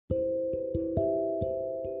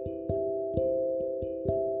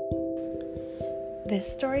This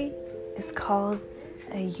story is called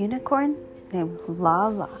A Unicorn Named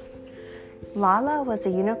Lala. Lala was a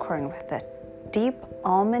unicorn with a deep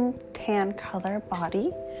almond tan color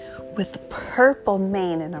body with purple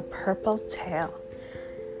mane and a purple tail.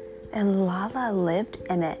 And Lala lived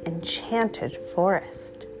in an enchanted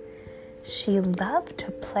forest. She loved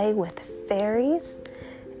to play with fairies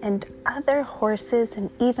and other horses and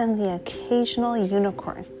even the occasional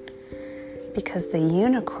unicorn, because the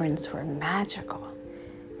unicorns were magical,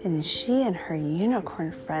 and she and her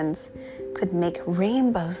unicorn friends could make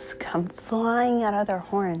rainbows come flying out of their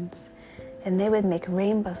horns, and they would make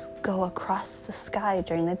rainbows go across the sky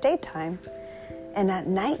during the daytime. And at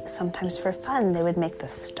night, sometimes for fun, they would make the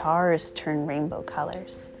stars turn rainbow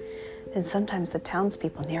colors. And sometimes the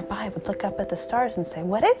townspeople nearby would look up at the stars and say,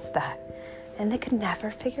 "What is that?" And they could never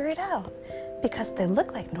figure it out because they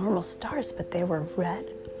looked like normal stars, but they were red,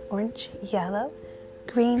 orange, yellow,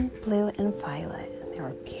 green, blue, and violet. And they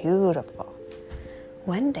were beautiful.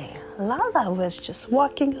 One day, Lala was just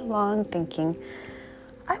walking along thinking,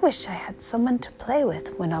 "I wish I had someone to play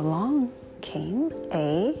with," when along came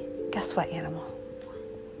guess what animal?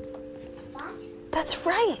 A fox? That's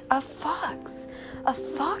right, a fox. A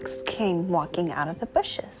fox came walking out of the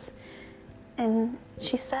bushes. And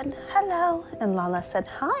she said, "Hello." And Lala said,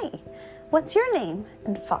 "Hi, what's your name?"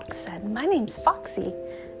 And Fox said, "My name's Foxy."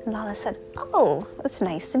 And Lala said, "Oh, it's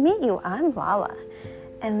nice to meet you. I'm Lala."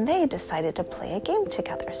 And they decided to play a game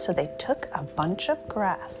together. So they took a bunch of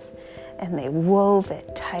grass and they wove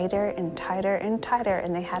it tighter and tighter and tighter.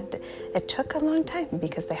 And it took a long time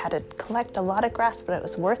because they had to collect a lot of grass, but it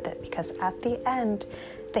was worth it because at the end,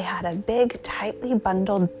 they had a big, tightly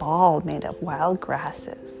bundled ball made of wild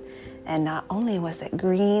grasses. And not only was it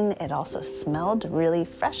green, it also smelled really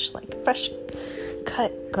fresh, like fresh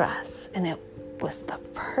cut grass. And it was the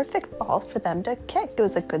perfect ball for them to kick. It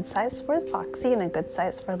was a good size for Foxy and a good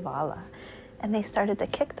size for Lala. And they started to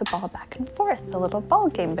kick the ball back and forth, a little ball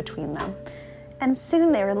game between them. And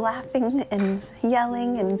soon they were laughing and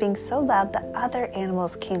yelling and being so loud that other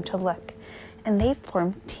animals came to look. And they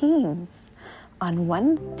formed teams. On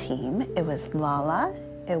one team, it was Lala.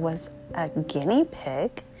 It was a guinea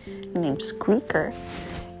pig named Squeaker.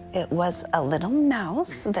 It was a little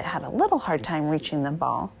mouse that had a little hard time reaching the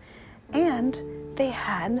ball. And they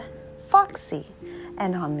had Foxy.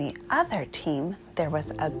 And on the other team, there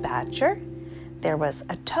was a badger. There was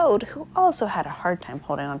a toad who also had a hard time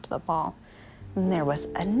holding onto the ball. And there was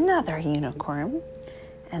another unicorn.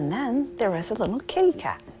 And then there was a little kitty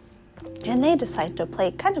cat. And they decided to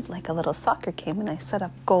play kind of like a little soccer game, and they set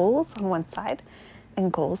up goals on one side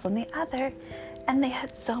and goals on the other. And they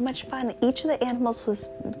had so much fun. Each of the animals was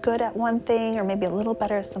good at one thing or maybe a little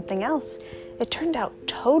better at something else. It turned out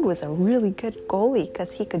Toad was a really good goalie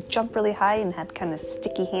because he could jump really high and had kind of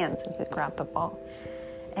sticky hands and he could grab the ball.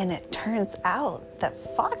 And it turns out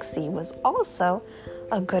that Foxy was also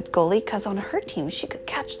a good goalie because on her team, she could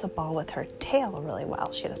catch the ball with her tail really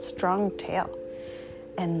well. She had a strong tail.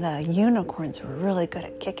 And the unicorns were really good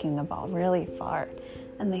at kicking the ball really far.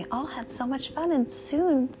 And they all had so much fun. And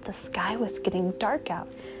soon the sky was getting dark out.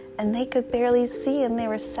 And they could barely see. And they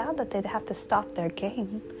were sad that they'd have to stop their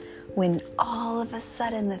game. When all of a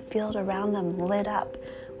sudden the field around them lit up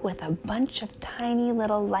with a bunch of tiny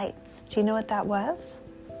little lights. Do you know what that was?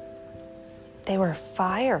 They were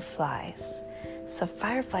fireflies. So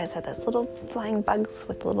fireflies are those little flying bugs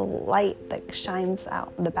with a little light that shines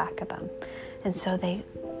out the back of them. And so they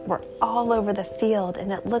were all over the field,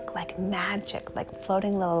 and it looked like magic, like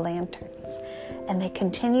floating little lanterns. And they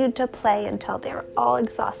continued to play until they were all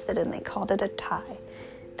exhausted, and they called it a tie.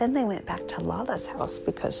 Then they went back to Lala's house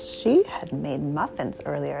because she had made muffins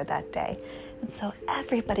earlier that day. And so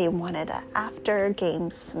everybody wanted an after-game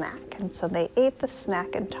snack. And so they ate the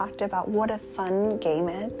snack and talked about what a fun game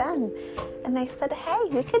it had been. And they said, "Hey,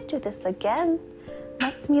 we could do this again.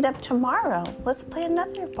 Let's meet up tomorrow. Let's play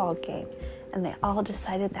another ball game." And they all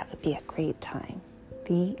decided that would be a great time.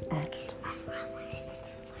 The end.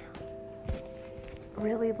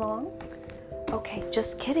 Really long? Okay,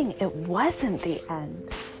 just kidding. It wasn't the end.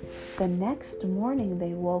 The next morning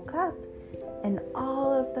they woke up and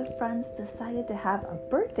all of the friends decided to have a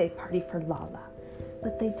birthday party for Lala.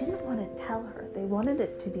 But they didn't want to tell her. They wanted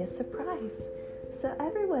it to be a surprise. So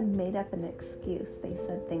everyone made up an excuse. They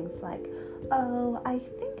said things like, "Oh, I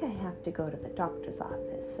think I have to go to the doctor's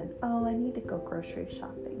office," and "Oh, I need to go grocery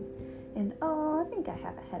shopping," and "Oh, I think I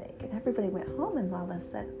have a headache." And everybody went home, and Lala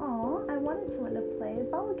said, "Oh, I wanted someone to play a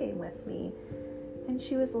ball game with me." And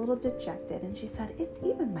she was a little dejected, and she said, "It's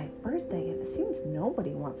even my birthday, and it seems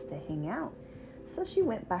nobody wants to hang out." So she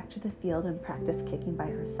went back to the field and practiced kicking by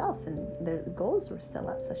herself, and the goals were still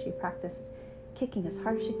up, so she practiced kicking as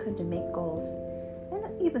hard as she could to make goals.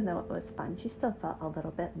 And even though it was fun, she still felt a little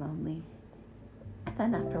bit lonely. And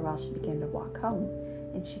then after a while, she began to walk home,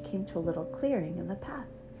 and she came to a little clearing in the path.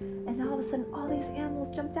 And all of a sudden, all these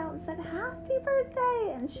animals jumped out and said, "Happy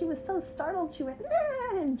birthday!" And she was so startled, she went,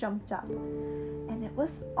 "Ah!" and jumped up. And it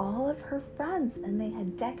was all of her friends, and they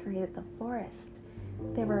had decorated the forest.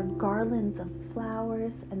 There were garlands of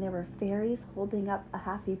flowers, and there were fairies holding up a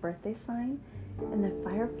happy birthday sign, and the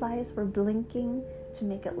fireflies were blinking to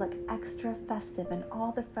make it look extra festive, and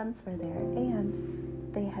all the friends were there,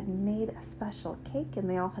 and they had made a special cake, and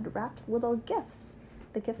they all had wrapped little gifts.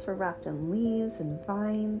 The gifts were wrapped in leaves and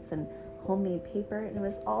vines and homemade paper, and it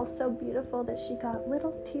was all so beautiful that she got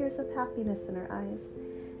little tears of happiness in her eyes.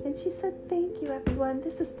 And she said, "Thank you, everyone.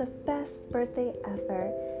 This is the best birthday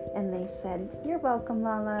ever." And they said, "You're welcome,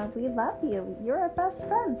 Lala. We love you. You're our best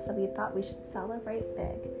friend, so we thought we should celebrate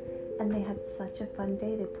big." And they had such a fun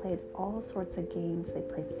day. They played all sorts of games. They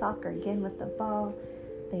played soccer again with the ball.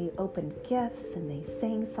 They opened gifts, and they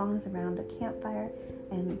sang songs around a campfire.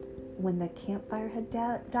 And when the campfire had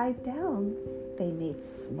died down, they made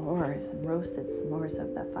s'mores and roasted s'mores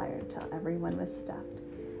over the fire until everyone was stuffed.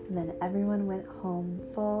 And then everyone went home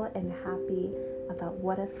full and happy about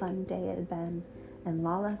what a fun day it had been. And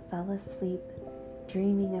Lala fell asleep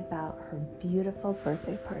dreaming about her beautiful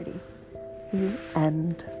birthday party. The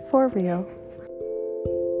end. For real.